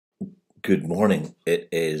Good morning. It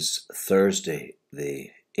is Thursday,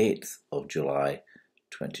 the 8th of July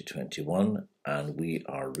 2021, and we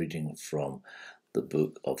are reading from the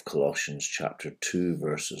book of Colossians, chapter 2,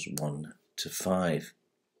 verses 1 to 5.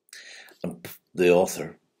 And the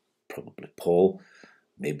author, probably Paul,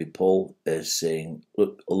 maybe Paul, is saying,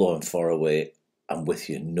 look, although I'm far away, I'm with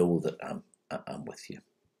you. Know that I'm with you.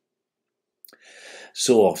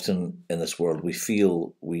 So often in this world, we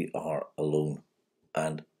feel we are alone,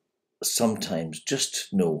 and sometimes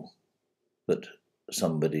just know that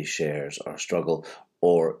somebody shares our struggle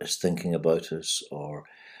or is thinking about us or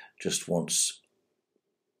just wants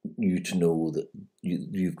you to know that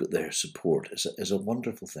you've got their support is a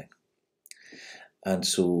wonderful thing. And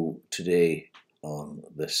so today, on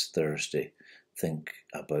this Thursday, think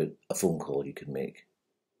about a phone call you can make,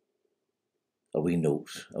 a wee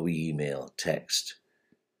note, a wee email, text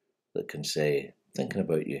that can say, thinking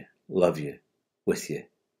about you, love you, with you,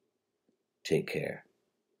 take care.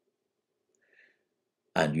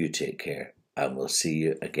 And you take care, and we'll see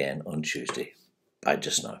you again on Tuesday. Bye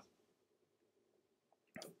just now.